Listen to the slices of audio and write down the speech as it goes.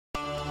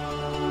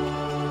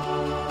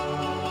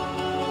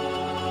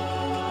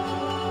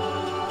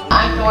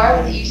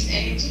more with each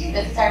energy.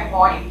 This is our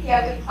morning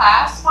yoga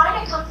class.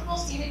 Find a comfortable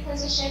seated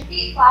position,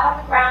 feet flat on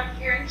the ground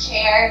here in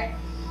chair.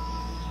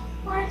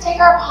 We're going to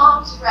take our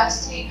palms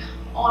resting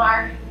on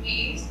our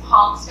knees,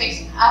 palms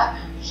facing up,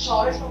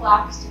 shoulders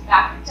relaxed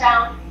back and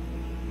down.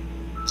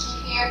 And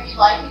here, if you'd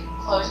like, you can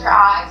close your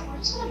eyes. We're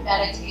just going to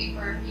meditate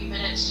for a few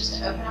minutes just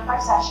to open up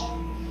our session.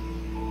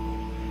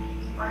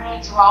 We're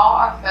going to draw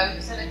our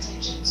focus and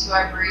attention to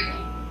our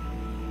breathing.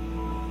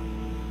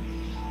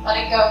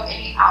 Letting go of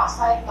any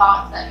outside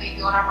thoughts that may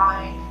be on our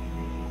mind.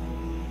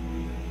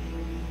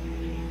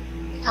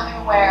 Becoming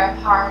aware of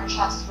how our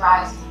chest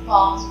rises and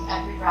falls with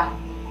every breath.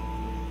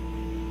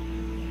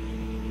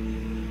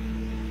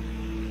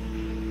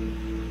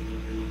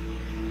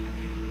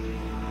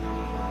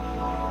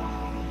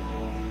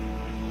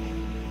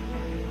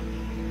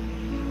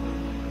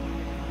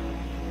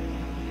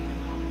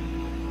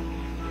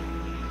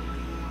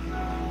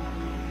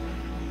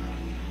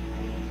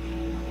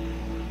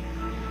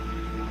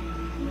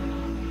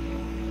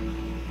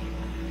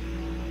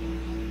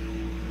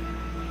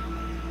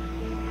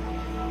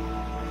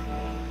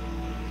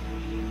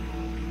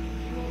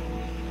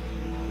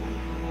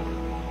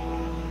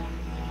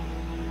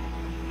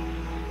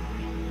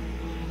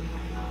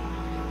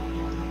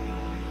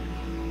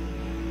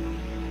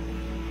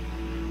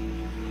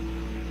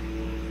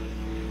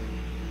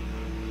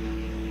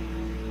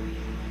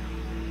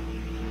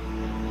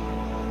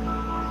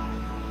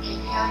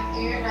 Inhaling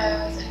through your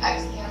nose and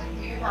exhaling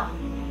through your mouth.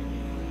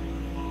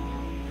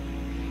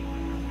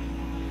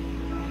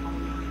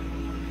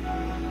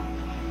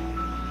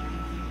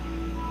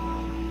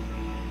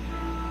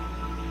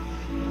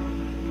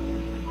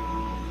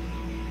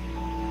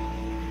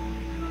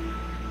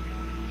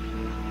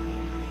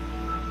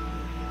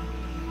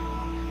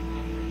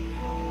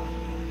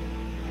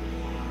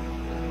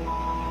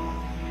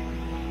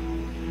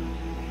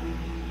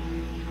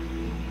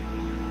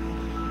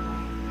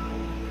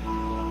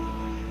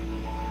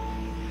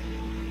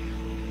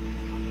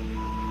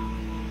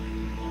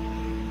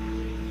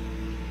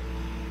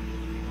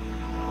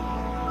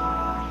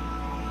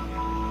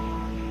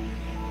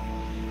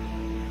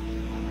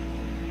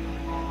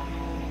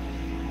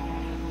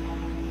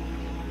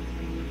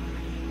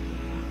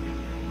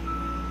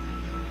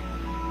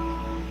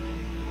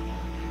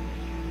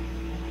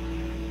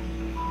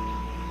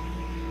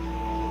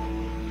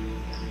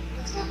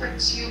 Let's go for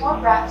 2 more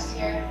breaths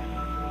here.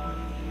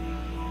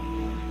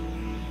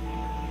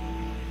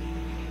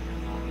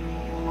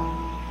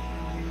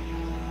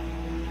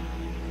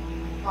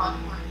 One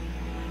more.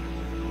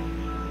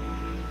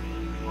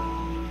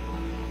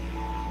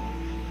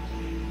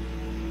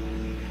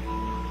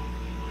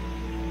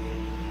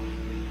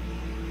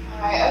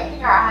 Alright,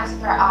 opening our eyes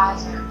with our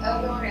eyes are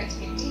open. We're going to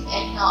take a deep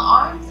inhale,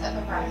 arms up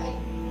over our head.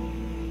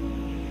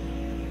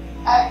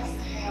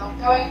 Exhale,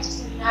 going into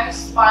some nice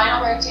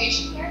spinal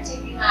rotation here,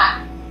 taking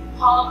that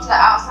palm to the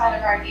outside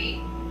of our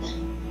knee.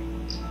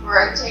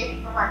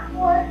 Rotating from our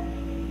core,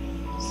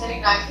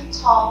 sitting nice and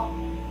tall.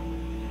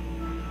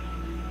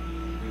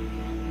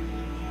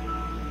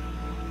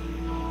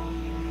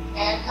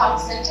 And come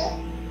center,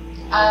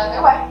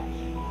 other way.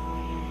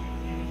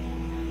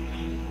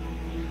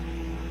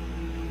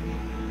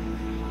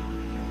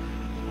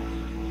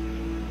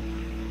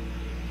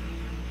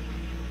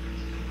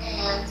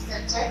 And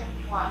center,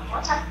 one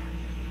more time.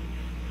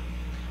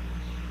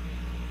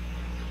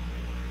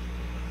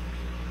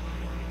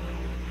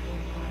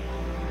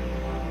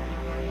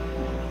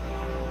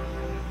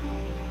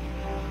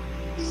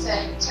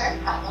 Center,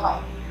 other way.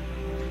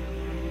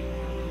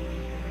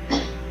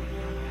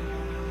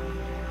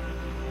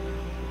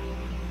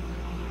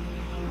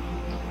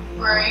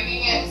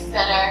 Bringing it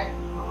center,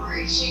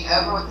 reaching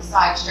over with the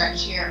side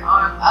stretch here,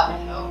 arm up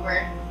and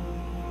over.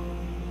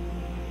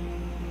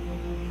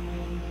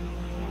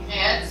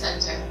 And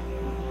center,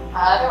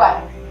 other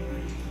way.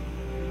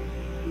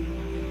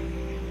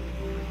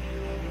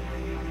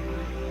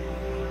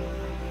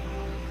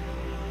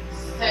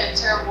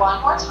 Center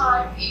one more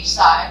time, each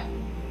side.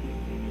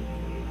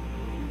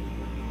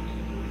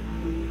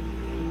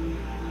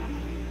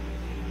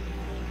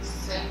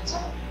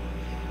 Center.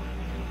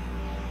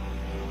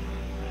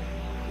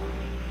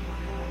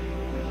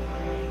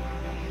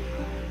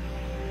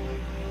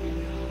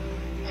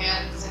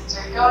 And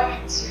center. Going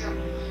into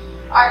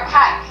our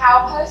cat and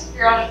cow pose. If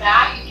you're on a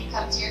mat, you can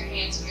come to your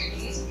hands and your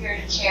knees. If you're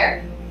in a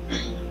chair,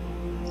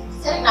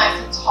 sitting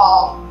nice and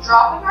tall,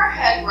 dropping our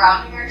head,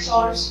 rounding our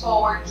shoulders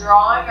forward,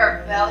 drawing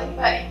our belly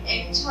button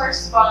into our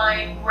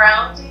spine,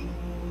 grounding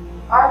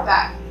our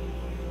back.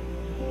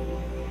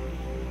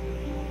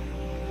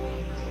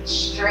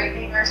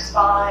 Straightening our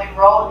spine,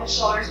 rolling the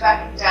shoulders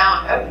back and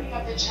down, opening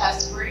up the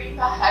chest, bringing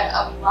the head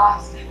up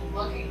last and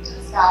looking to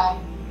the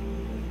sky.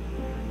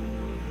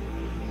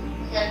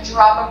 Again,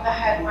 dropping the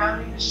head,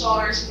 rounding the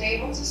shoulders,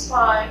 navel to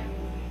spine.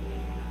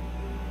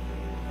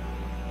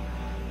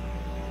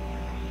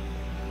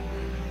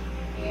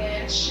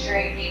 And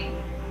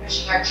straightening,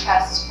 pushing our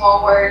chest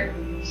forward,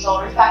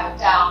 shoulders back and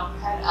down,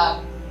 head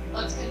up.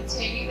 Let's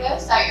continue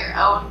this at your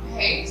own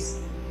pace.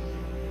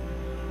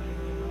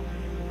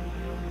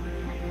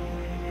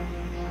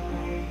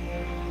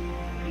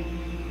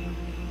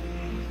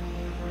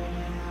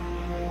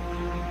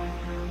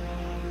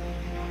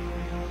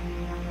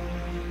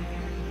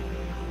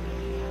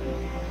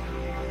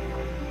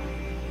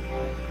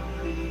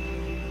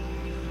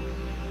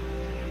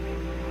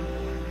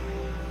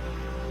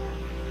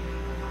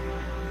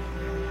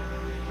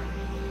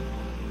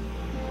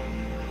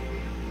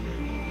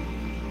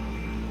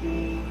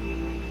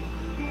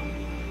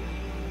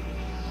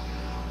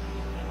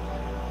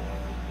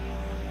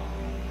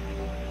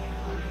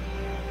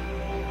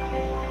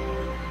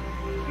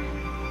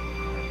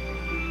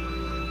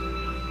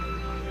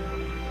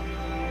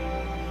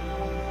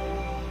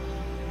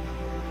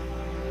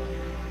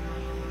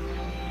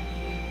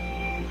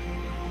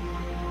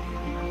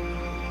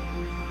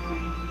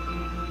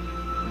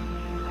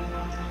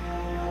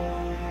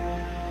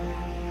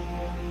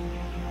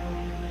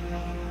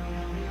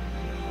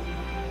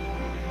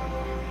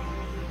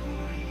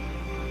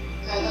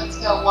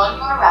 Let's go one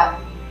more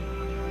rep.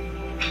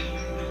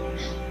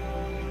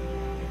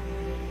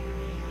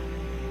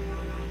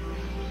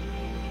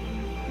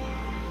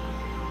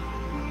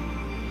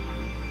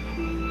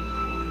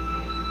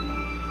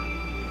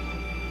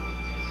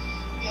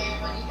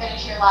 And when you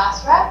finish your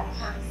last rep,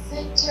 come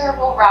center,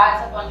 we'll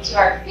rise up onto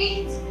our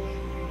feet.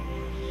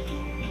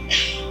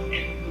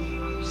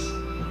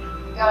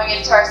 Going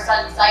into our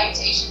sun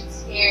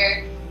salutations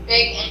here.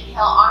 Big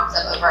inhale, arms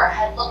up over our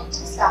head, looking to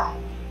the sky.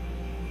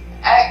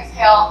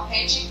 Exhale,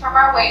 hinging from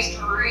our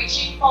waist,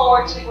 reaching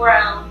forward to the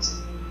ground.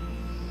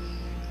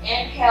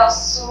 Inhale,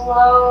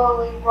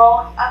 slowly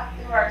rolling up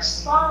through our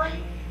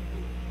spine.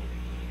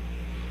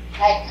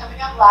 Head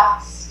coming up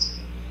last.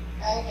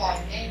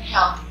 Again,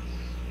 inhale.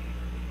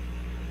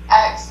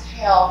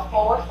 Exhale,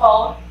 forward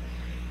fold.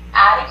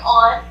 Adding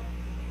on,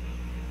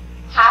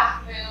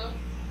 half moon.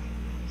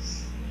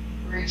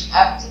 Reach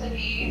up to the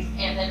knees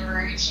and then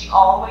reaching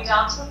all the way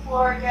down to the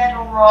floor again,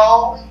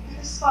 rolling through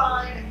the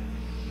spine.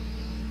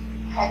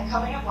 Head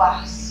coming up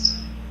last.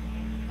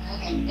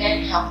 Again,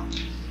 inhale.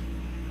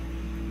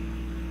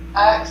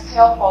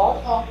 Exhale,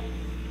 forward fold.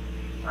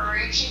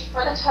 Reaching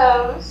for the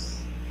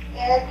toes.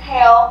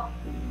 Inhale,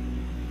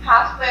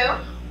 half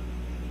moon.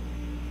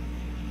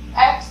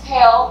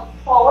 Exhale,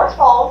 forward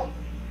fold.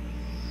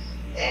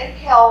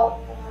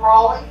 Inhale,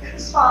 rolling through the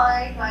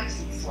spine,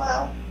 nice and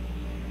slow.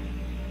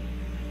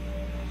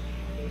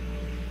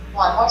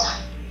 One more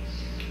time.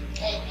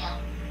 Inhale.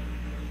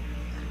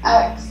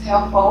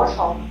 Exhale, forward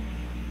fold.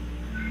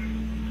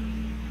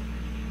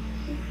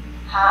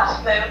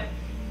 Half moon.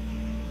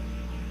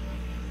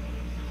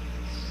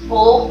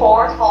 Full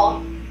forward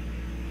fold.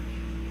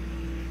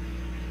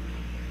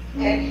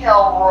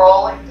 Inhale,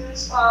 rolling through the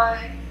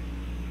spine.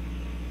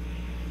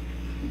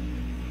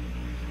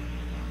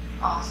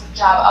 Awesome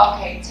job.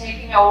 Okay,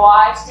 taking a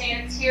wide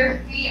stance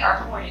here. Feet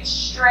are pointed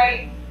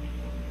straight.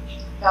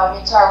 Going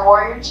into our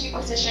warrior two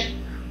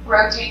position.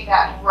 Rotating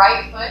that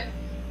right foot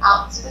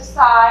out to the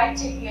side,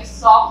 taking a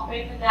soft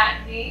bend in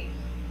that knee.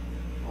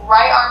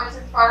 Right arm is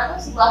in front of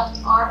us, left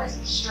arm is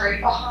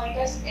straight behind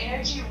us.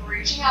 Energy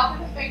reaching out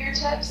through the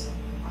fingertips,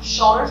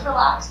 shoulders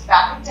relaxed,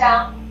 back and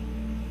down.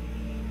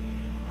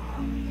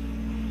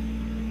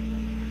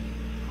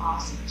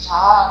 Awesome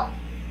job.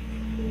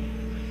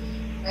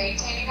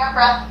 Maintaining our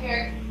breath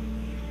here.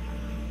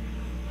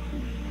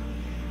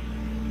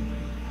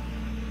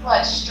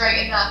 Let's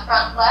straighten that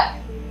front leg.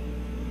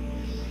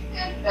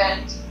 And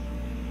bend,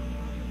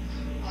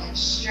 and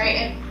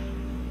straighten,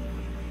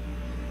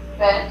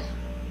 bend,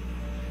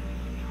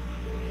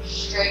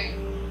 straighten,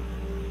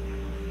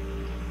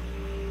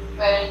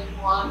 bend.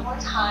 One more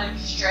time,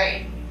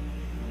 straighten.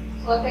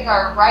 Flipping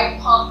our right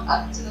palm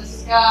up to the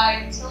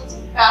sky,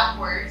 tilting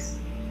backwards.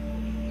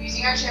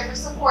 Using our chair for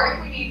support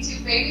if we need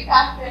to. Baby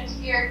back bend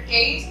here,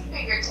 gaze and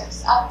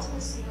fingertips up to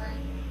the ceiling.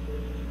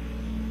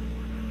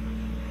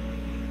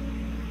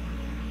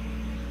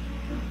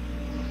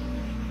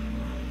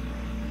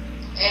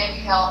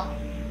 Inhale,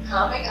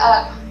 coming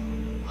up,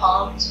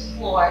 palm to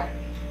floor,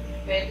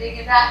 bending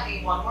in that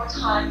knee one more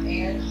time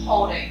and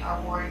holding our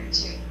warrior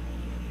two.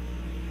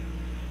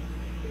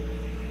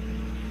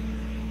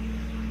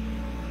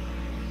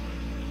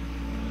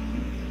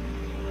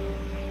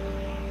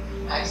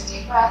 Nice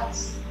deep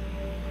breaths.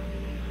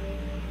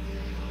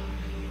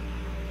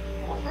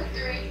 Hold for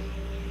 3,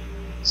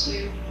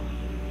 2,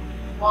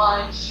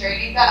 1.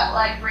 Straightening that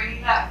leg,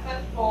 bringing that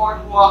foot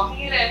forward,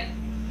 walking it in.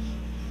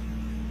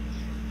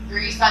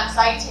 3 sun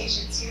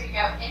salutations. Here we go.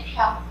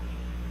 Inhale.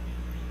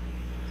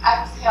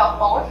 Exhale,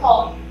 forward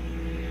fold.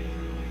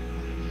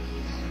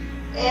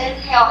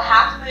 Inhale,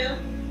 half moon.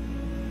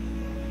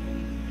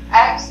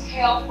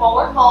 Exhale,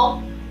 forward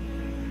fold.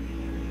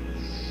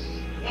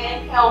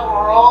 Inhale,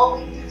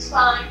 rolling through the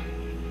spine.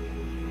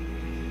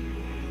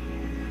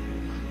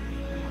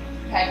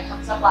 Head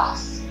comes up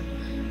last.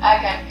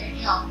 Again,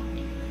 inhale.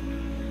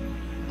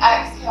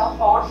 Exhale,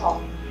 forward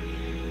fold.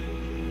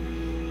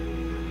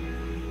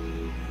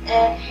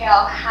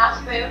 Inhale,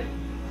 half moon.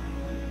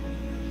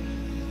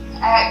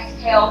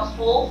 Exhale,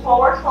 full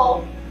forward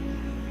fold.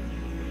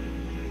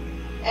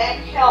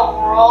 Inhale,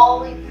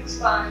 rolling through the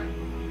spine.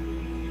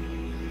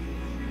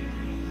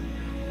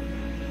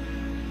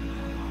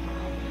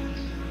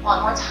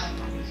 One more time.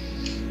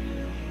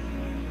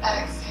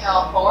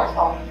 Exhale, forward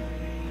fold.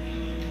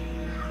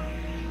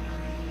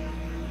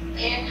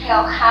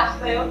 Inhale,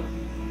 half moon.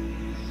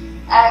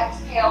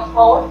 Exhale,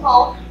 forward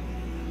fold.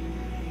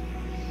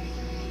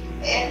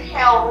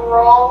 Inhale,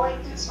 rolling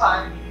through the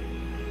spine.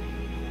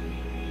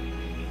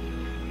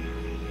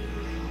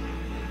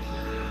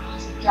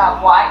 Awesome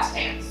job. Wide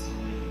stance.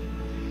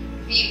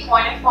 Feet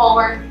pointed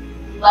forward.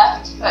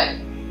 Left foot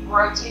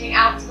rotating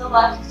out to the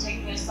left,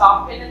 taking a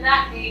soft bend in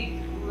that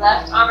knee.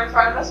 Left arm in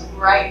front of us,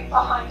 right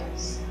behind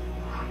us.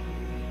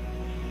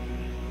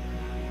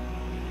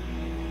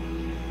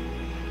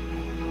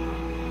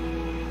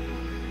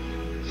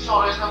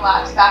 Shoulders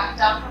relaxed back and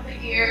down from the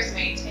ears,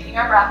 maintaining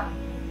our breath.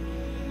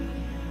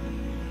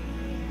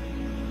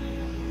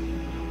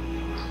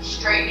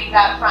 Straightening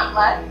that front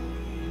leg.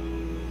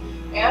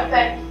 And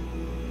bend.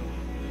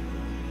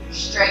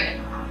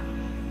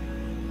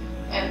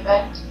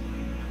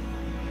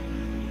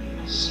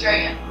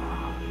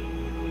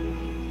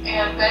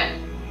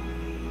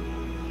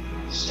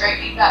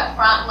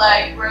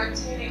 leg,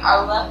 rotating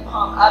our left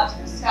palm up to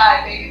the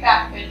sky, baby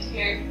back bend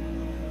here.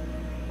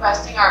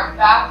 Resting our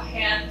back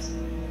hand,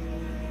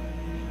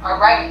 our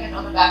right hand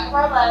on the back of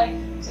our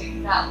leg,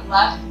 taking that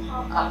left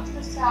palm up to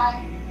the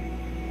sky.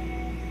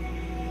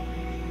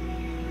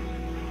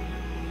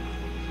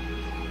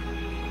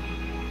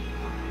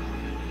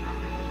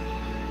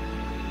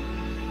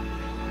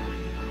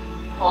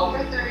 Hold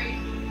for 3,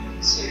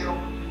 2,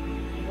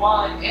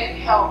 1.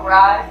 Inhale,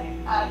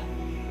 rising up,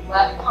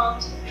 left palm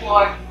to the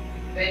floor,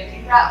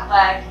 bending that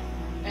leg,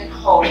 and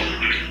hold.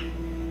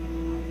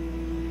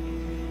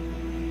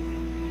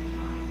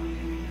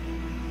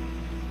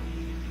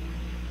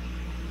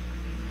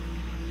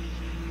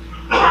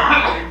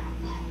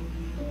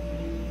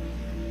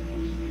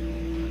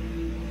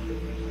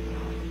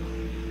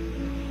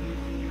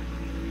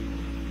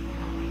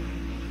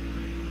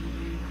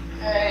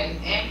 Good.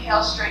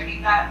 Inhale,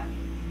 straightening that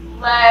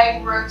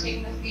leg,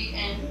 rotating the feet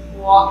in,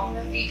 walking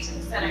the feet to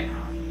the center.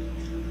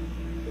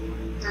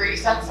 3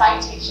 sun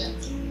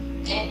salutations.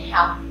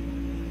 Inhale.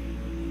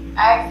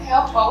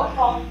 Exhale, forward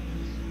fold.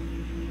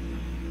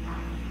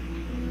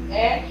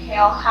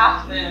 Inhale,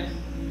 half moon.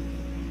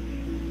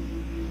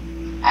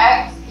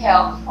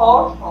 Exhale,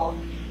 forward fold.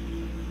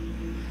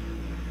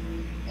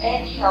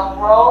 Inhale,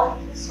 roll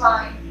into the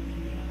spine.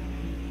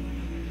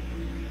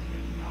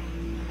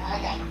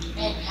 Again,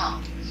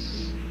 inhale.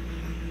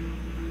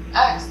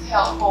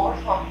 Exhale, forward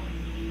fold.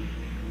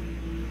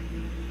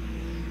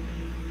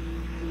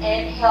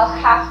 Inhale,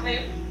 half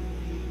moon.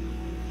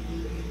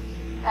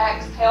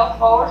 Exhale,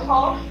 forward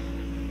fold.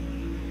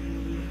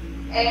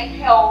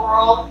 Inhale,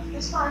 roll into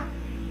the spine.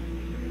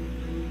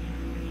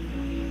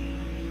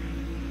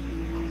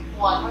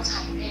 One more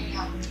time,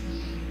 inhale.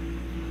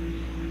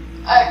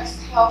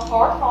 Exhale,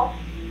 forward fold.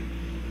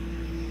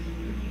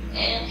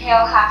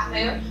 Inhale, half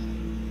moon.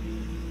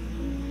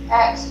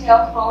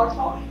 Exhale, forward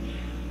fold.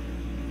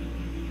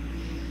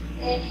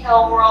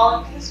 Inhale, roll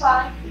into the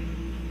spine.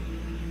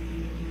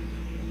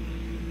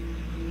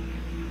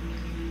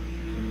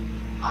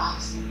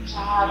 Awesome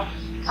job.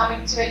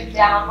 Coming to a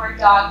downward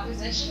dog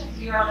position. If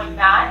you're on a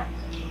mat,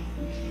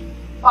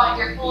 find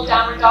your full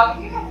downward dog.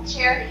 If you have a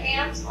chair,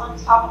 hands on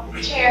top of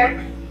the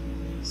chair.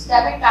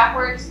 Stepping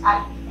backwards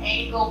at an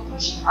angle,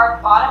 pushing our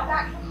bottom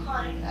back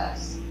behind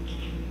us.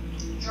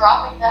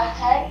 Dropping the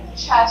head and the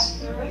chest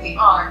through the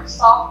arms.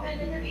 Soft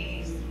bend in the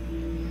knees.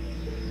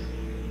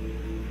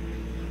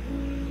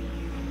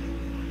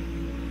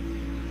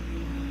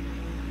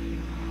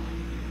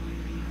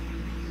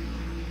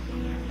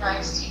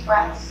 Nice deep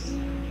breaths.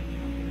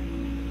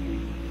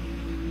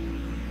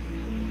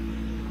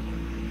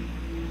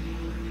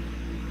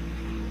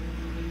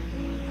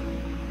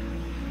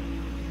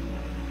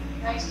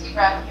 Nice deep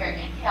breath here.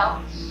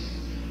 Inhale.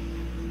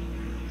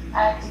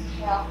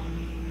 Exhale.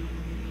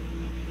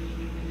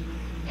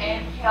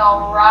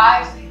 Inhale,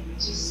 rising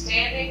to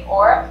standing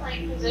or a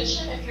plank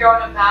position. If you're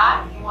on a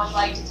mat and you would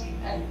like to take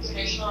a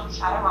traditional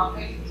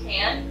chaturanga, you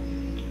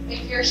can.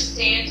 If you're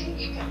standing,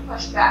 you can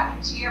push back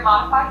into your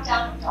modified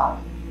downward dog.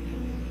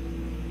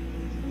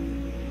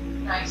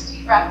 Nice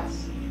deep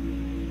breaths.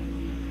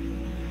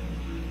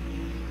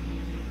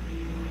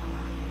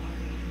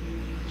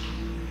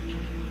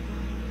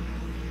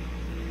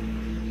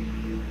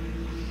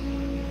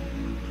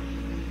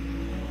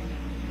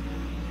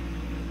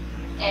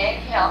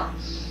 Inhale.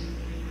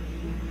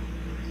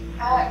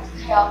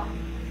 Exhale.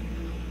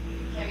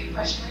 Maybe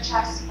pushing the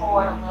chest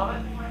forward a little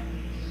bit more.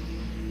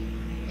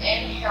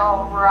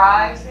 Inhale,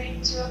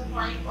 rising to a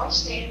plank or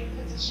standing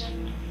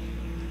position.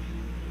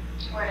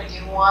 We're going to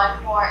do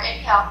one more.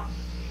 Inhale.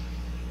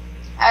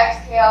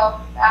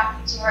 Exhale, back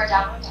into our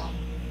downward dog.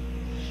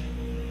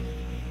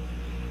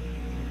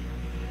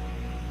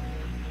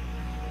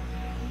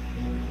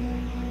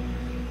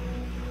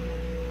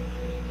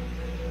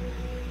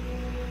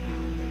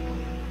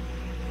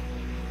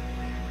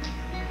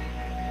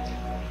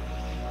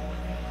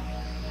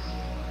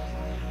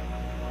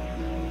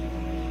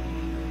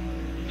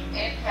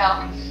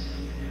 Inhale.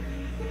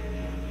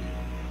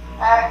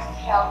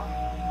 Exhale.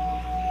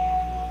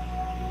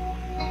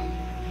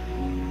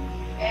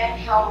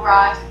 Inhale,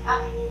 rise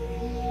up.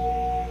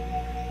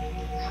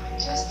 Coming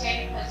to a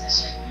standing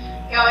position.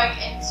 Going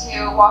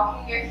into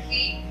walking your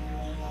feet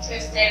to a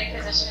standing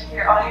position. If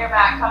you're on your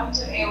mat, come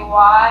to a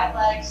wide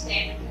leg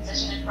standing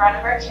position in front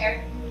of our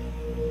chair.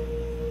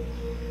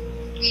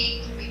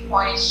 Feet can be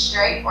pointed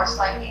straight or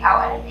slightly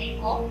out at an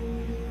angle.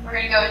 We're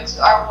going to go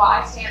into our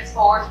wide stance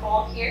forward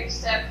fold here.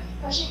 So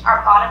pushing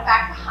our bottom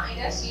back behind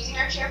us, using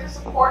our chair for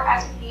support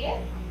as we need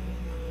it.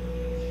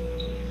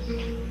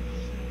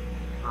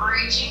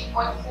 Reaching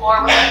for the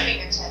floor with our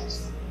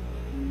fingertips.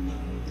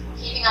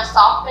 Keeping a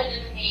soft bend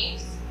in the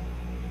knees.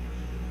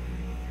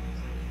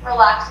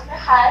 Relaxing the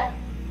head.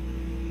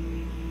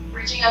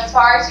 Reaching as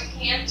far as you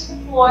can to the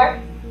floor.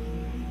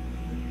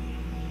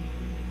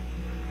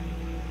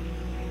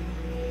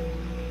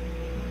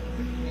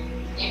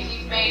 If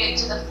you've made it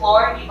to the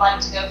floor and you'd like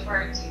to go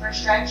for a deeper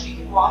stretch, you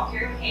can walk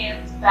your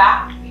hands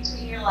back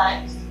between your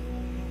legs,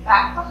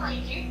 back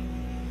behind you.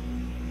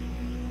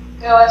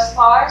 Go as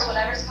far as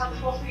whatever's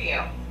comfortable for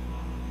you.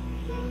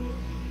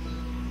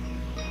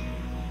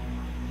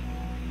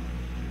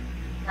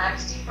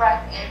 Nice deep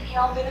breath.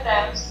 Inhale through the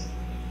nose.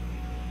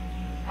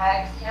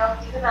 Exhale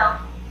through the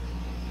mouth.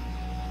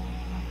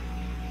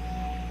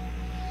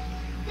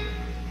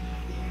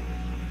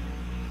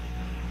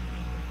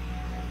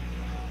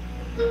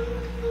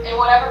 In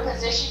whatever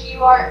position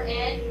you are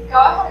in, go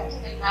ahead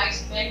and take a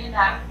nice bend in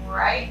that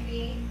right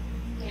knee,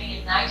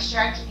 getting a nice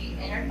stretch in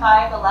the inner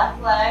thigh of the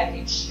left leg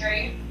and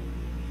straight.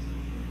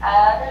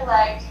 Other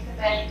leg, take a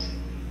bend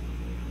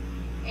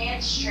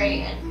and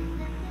straighten.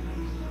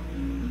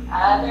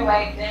 Other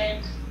way,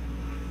 bend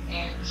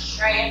and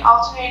straighten,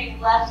 alternating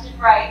left and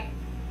right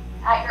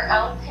at your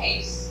own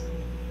pace.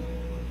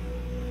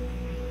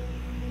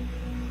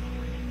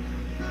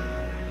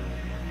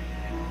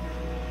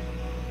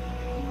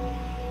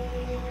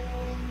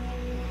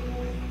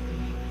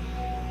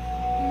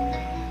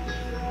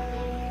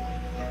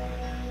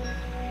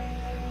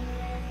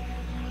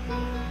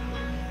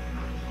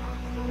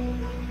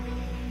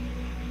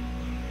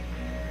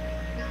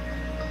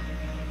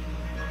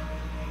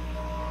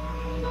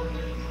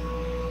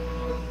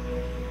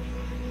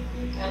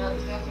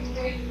 Let's go for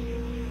 3,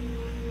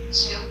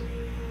 2,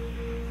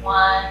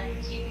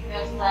 1. Keeping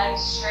those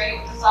legs straight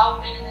with the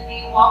soft bend in the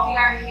knee, walking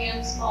our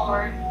hands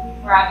forward,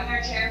 grabbing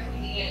our chair if we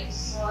need it,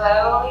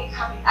 slowly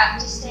coming back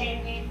to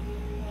standing,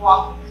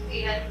 walking the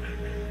feet in.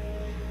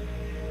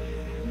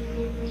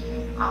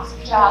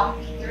 Awesome job.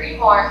 3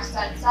 more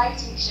sun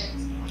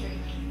salutations.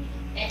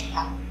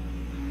 Inhale.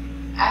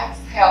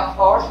 Exhale,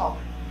 forward fold.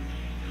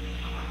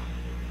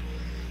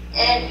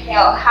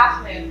 Inhale,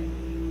 half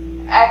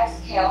moon.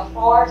 Exhale,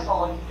 forward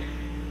fold.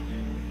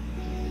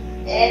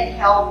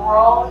 Inhale,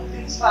 roll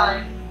through the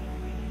spine.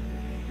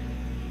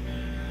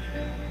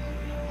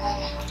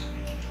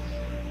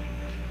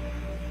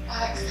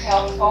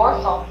 Exhale,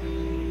 forward fold.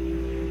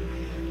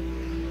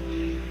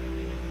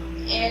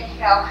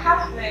 Inhale,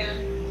 half moon.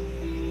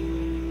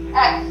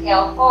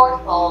 Exhale, forward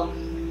fold.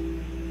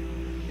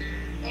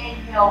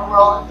 Inhale,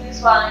 roll through the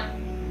spine.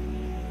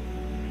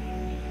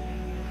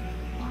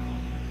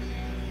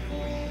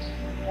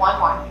 One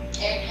more.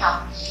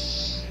 Inhale.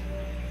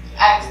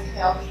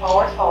 Exhale,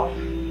 forward fold.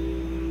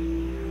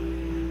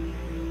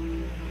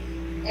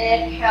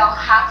 Inhale,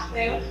 half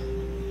moon.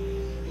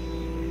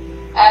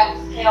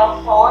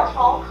 Exhale, forward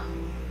fold.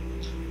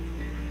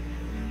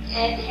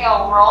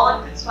 Inhale, roll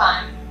into the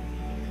spine.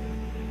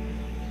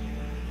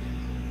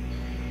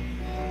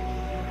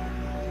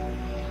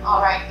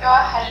 All right, go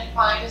ahead and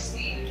find a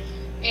seat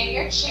in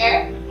your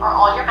chair or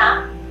on your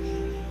mat.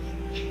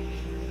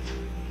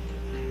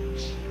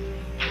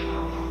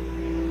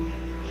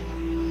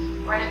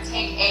 We're going to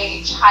take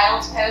a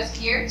child's pose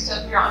here. So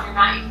if you're on your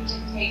mat, you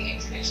can take a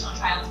traditional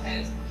child's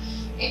pose.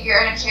 If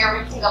you're in a chair, we're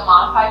going to take a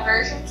modified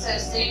version. So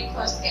sitting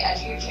close to the edge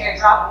of your chair,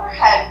 dropping our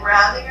head,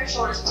 rounding our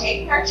shoulders,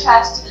 taking our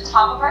chest to the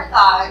top of our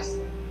thighs.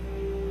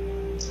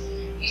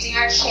 Using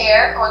our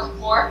chair or the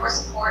floor for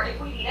support if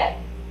we need it.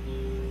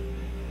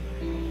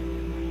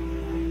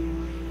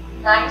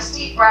 Nice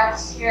deep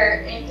breaths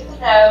here, in through the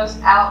nose,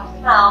 out through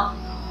the mouth.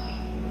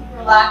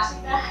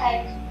 Relaxing the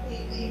head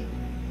completely.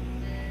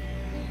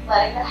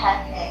 Letting the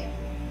head hang.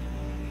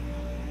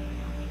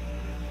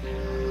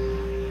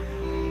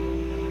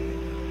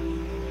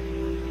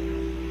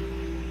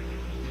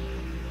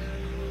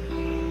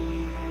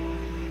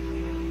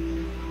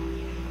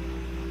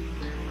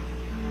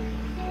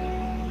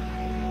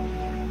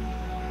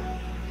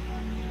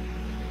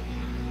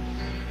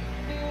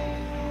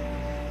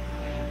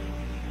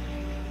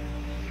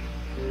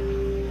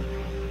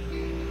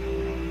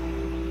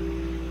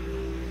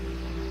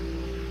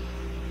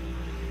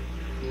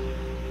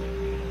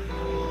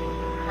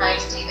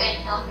 Nice deep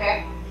inhale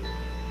here.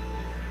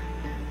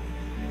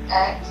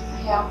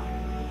 Exhale.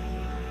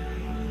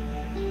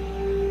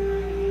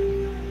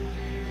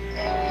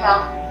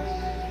 Inhale.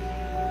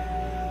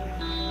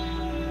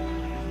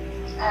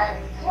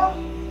 Exhale.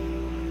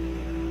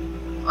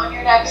 On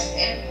your next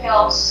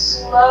inhale,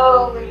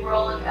 slowly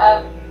rolling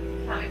up,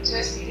 coming to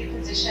a seated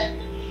position.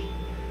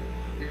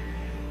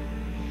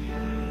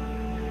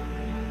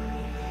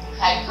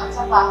 Head comes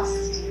up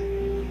last.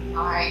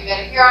 Alright, good.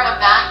 If you're on a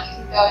mat,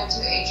 you can go into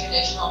a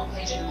traditional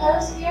pigeon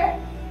pose here.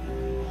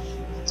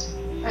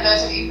 For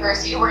those of you who are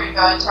seated, we're going to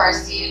go into our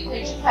seated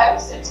pigeon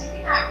pose. So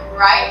taking that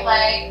right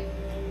leg,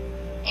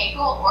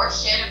 ankle or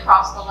shin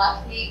across the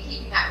left knee,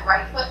 keeping that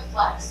right foot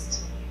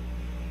flexed.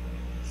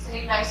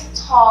 Sitting nice and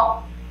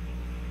tall.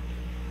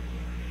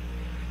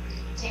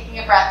 Taking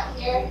a breath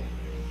here.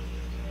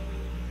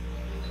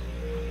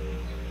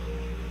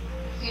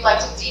 If you'd like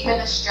to deepen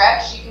the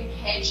stretch, you can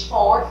hinge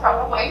forward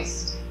from the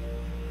waist.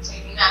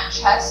 Taking that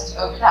chest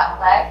over that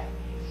leg.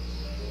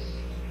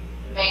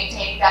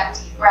 Maintaining that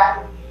deep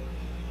breath.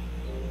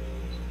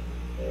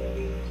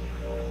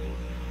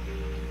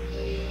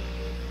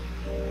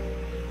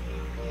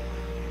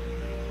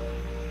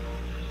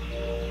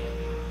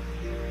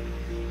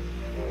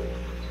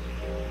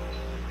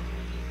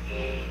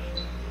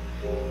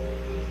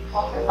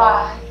 Hold for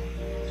 5,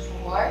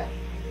 4,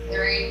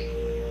 3,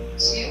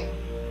 2,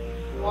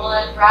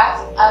 1.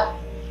 Rise up,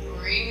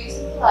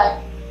 releasing the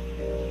leg.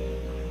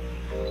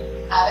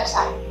 Other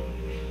side.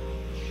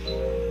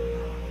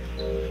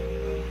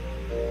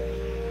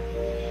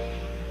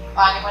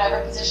 finding whatever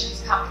position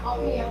is comfortable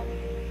for you.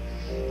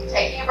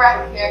 Taking a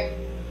breath here.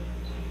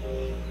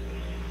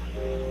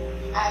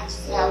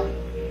 Exhale.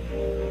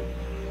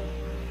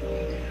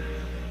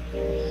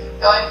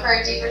 Going for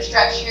a deeper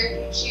stretch here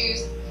if you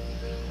choose.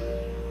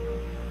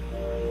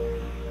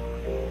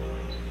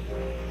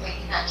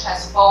 Taking that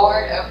chest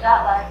forward over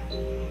that leg.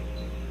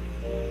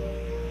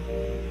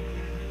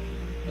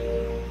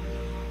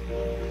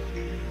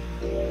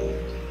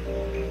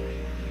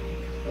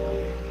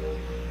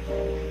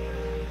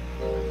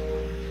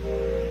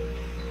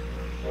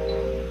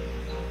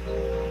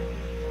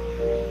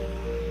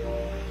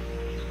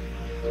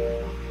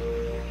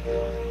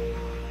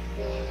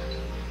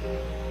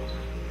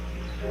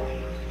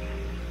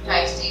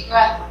 Nice deep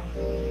breath.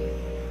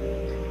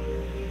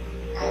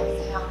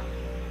 Exhale.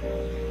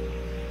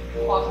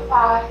 4 for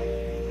 5,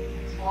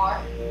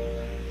 4,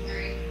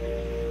 3,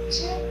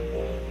 2,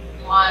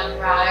 1.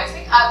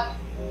 Rising up,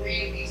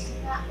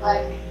 releasing that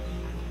leg.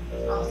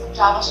 Awesome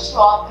job. Let's just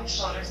roll up your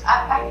shoulders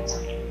up, back and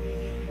down.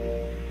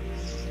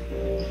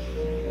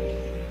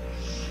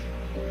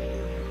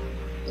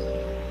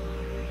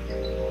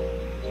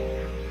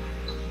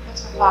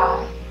 That's for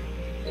 5,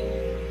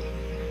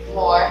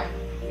 4,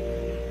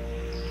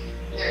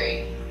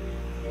 3,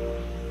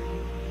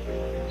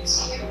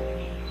 2,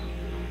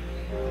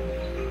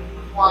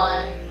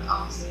 1.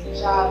 Awesome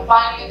job.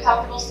 Finding a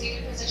comfortable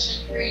seated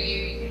position for you.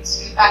 You can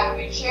scoot back in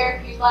your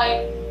chair if you'd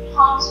like.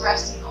 Palms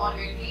resting on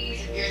your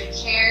knees. If you're in a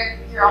chair,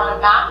 if you're on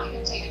a mat, you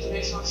can take a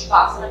traditional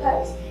Shavasana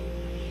pose.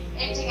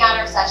 Ending out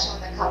our session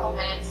with a couple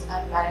minutes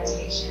of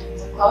meditation.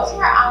 So closing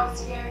our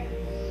eyes here.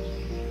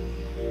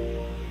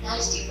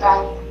 Nice deep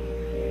breath.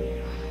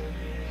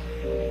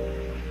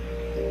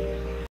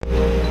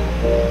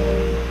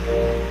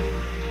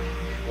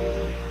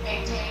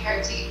 Maintaining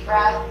our deep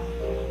breath.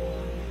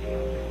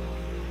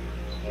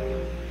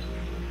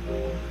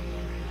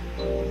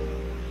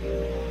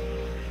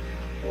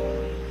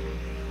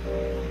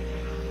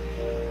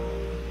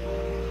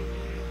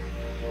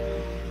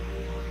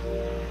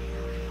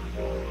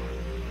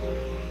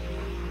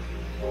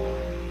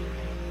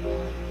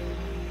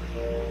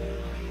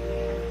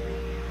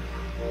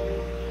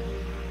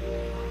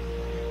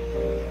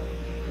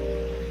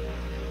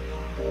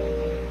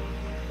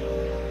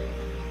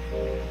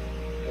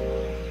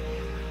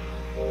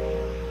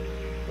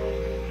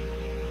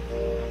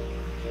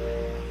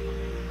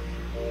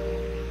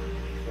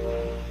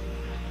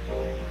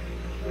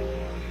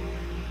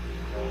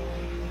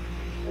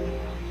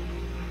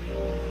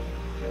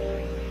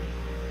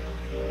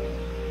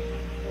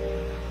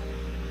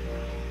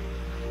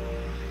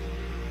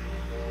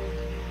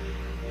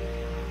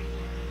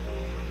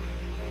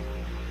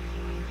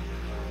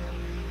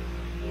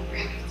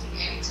 Releasing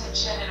any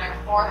tension in our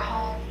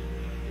forehead,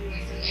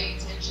 releasing any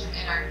tension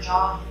in our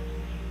jaw.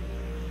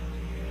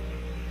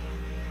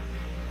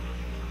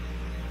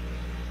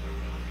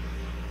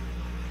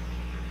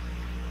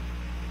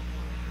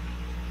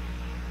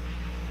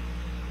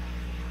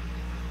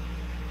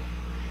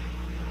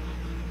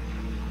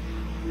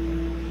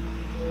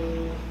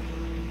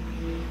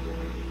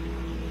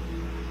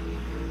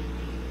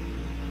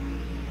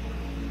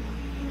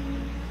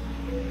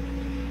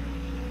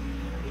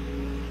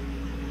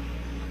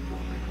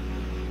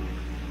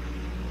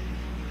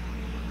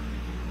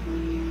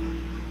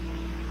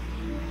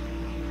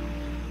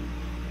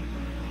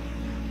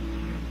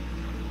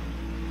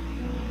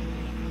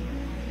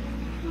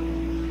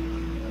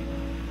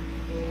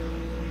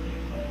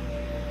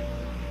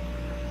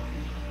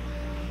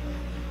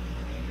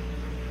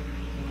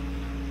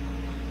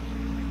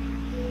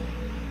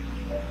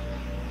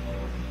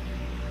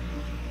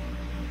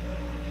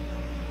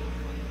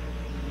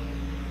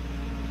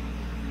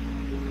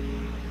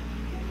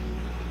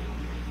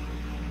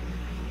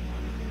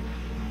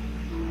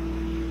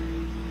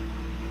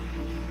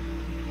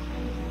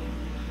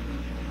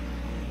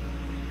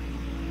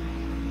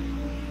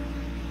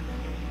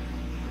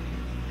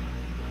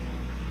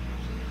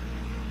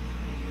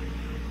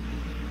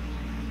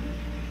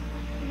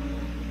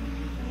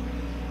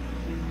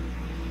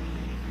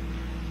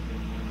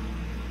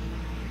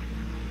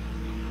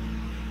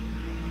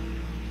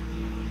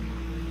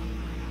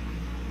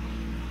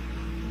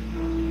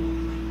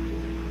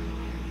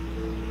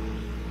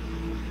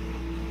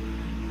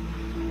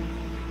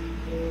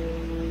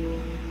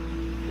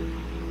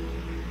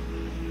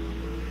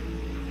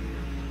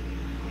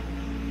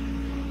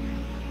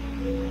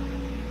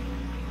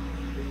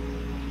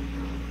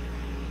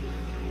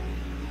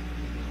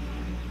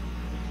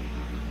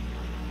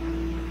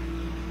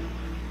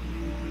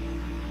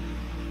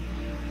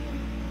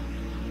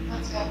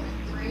 Let's go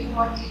for 3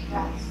 more deep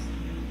breaths.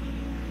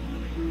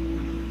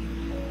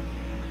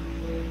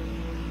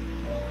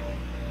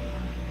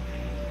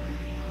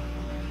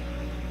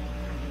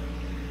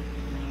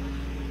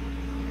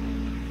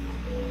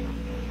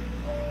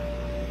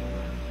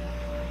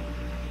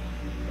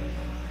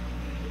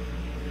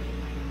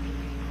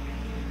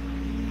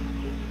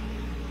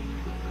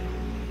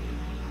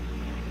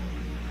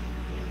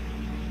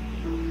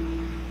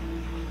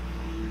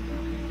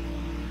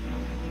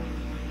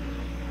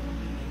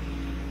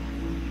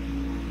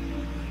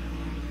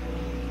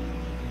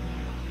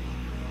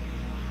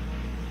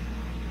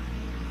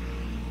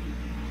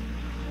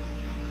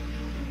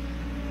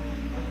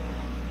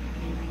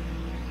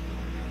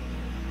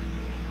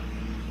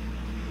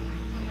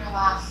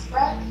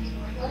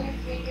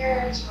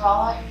 roll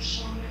out your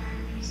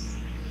shoulders.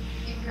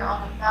 If you're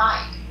on a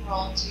mat, you can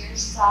roll to your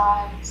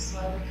side and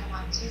slowly come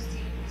up to a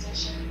seated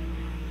position.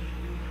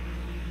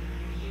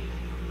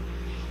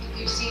 If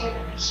you're seated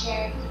in a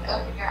chair, you can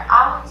open your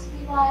eyes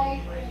if you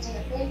like. We're going to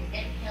take a big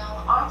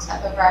inhale, arms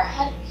up over our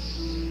head.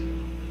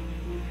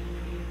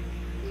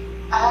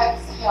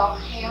 Exhale,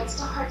 hands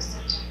to heart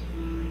center.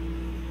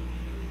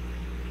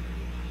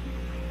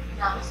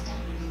 Namaste.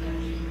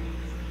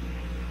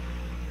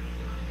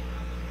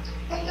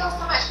 Thank you all so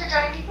much for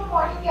joining me for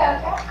morning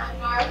yoga. I'm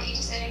Nora with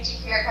Aegis Energy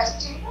here at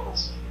Crescent